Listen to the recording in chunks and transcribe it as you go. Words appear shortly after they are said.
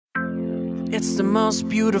It's the most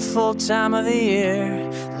beautiful time of the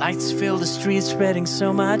year. Lights fill the streets, spreading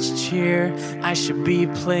so much cheer. I should be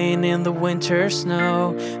playing in the winter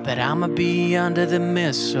snow, but I'ma be under the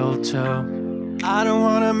mistletoe. I don't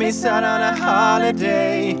wanna miss out on a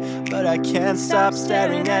holiday, but I can't stop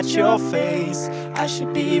staring at your face. I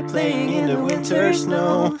should be playing in the winter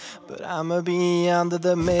snow, but I'ma be under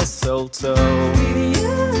the mistletoe. With you,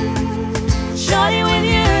 shawty, with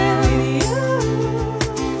you,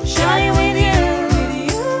 shawty, with you,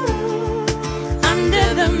 under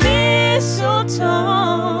the mistletoe.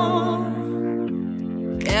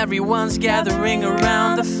 Everyone's gathering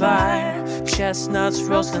around the fire, chestnuts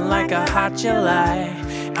roasting like a hot July.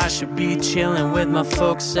 I should be chilling with my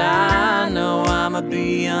folks, I know I'ma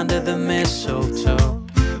be under the mistletoe.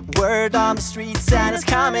 Word on the street, Santa's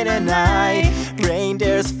coming tonight.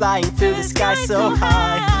 Reindeers flying through the sky so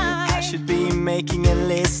high. I should be making a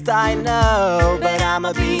list, I know, but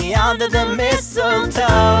I'ma be under the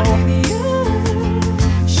mistletoe. With you,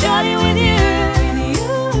 shawty, with you,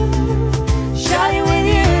 shawty, with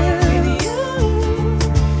you,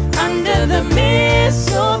 under the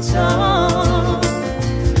mistletoe.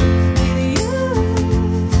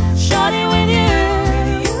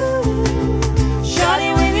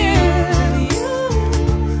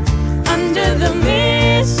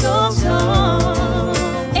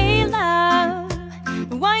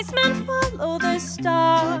 Follow the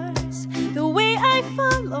stars the way I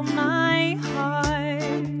follow my heart,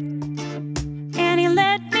 and he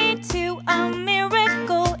led me to a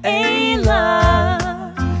miracle, a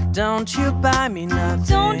love. Don't you buy me nothing,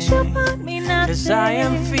 don't you buy me nothing, 'cause I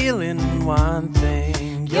am feeling one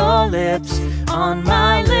thing. Your lips on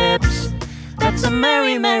my lips, that's a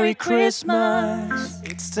merry, merry Christmas.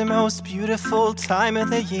 It's the most beautiful time of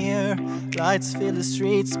the year. Lights fill the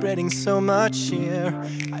streets, spreading so much cheer.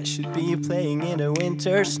 I should be playing in the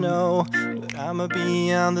winter snow, but I'ma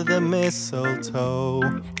be under the mistletoe.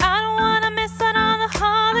 I don't wanna miss out on the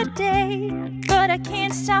holiday, but I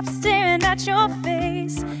can't stop staring at your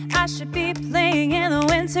face. I should be playing in the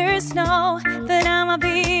winter snow, but I'ma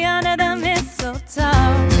be under the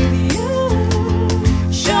mistletoe. With you,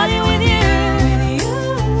 shawty, with you,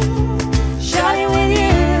 shawty, with you,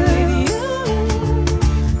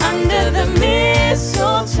 under the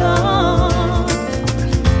mistletoe.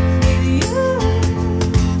 With you,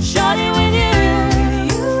 shawty, with you,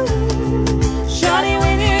 shawty,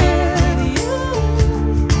 with you,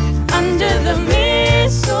 under the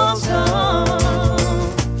mistletoe.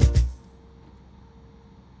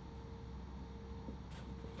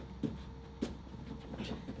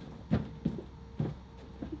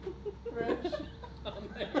 Great.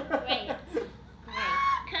 Great.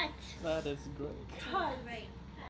 Cut. That is great. Cut. Great.